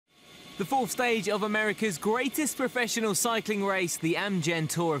The fourth stage of America's greatest professional cycling race, the Amgen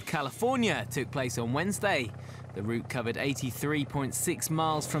Tour of California, took place on Wednesday. The route covered 83.6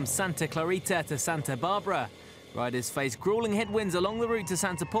 miles from Santa Clarita to Santa Barbara. Riders faced grueling headwinds along the route to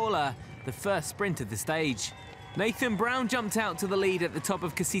Santa Paula, the first sprint of the stage. Nathan Brown jumped out to the lead at the top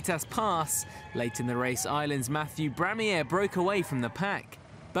of Casitas Pass. Late in the race, Ireland's Matthew Janier broke away from the pack.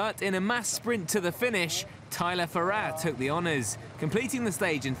 But in a mass sprint to the finish, Tyler Farrar took the honours, completing the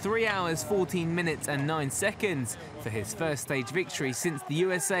stage in 3 hours, 14 minutes and 9 seconds for his first stage victory since the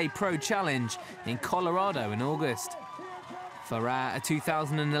USA Pro Challenge in Colorado in August. Farrar, a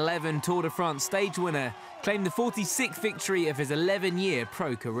 2011 Tour de France stage winner, claimed the 46th victory of his 11-year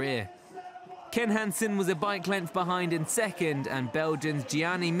pro career. Ken Hansen was a bike length behind in second, and Belgian's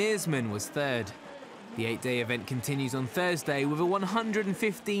Gianni Meersman was third. The 8-day event continues on Thursday with a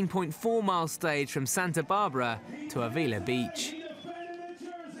 115.4-mile stage from Santa Barbara to Avila Beach.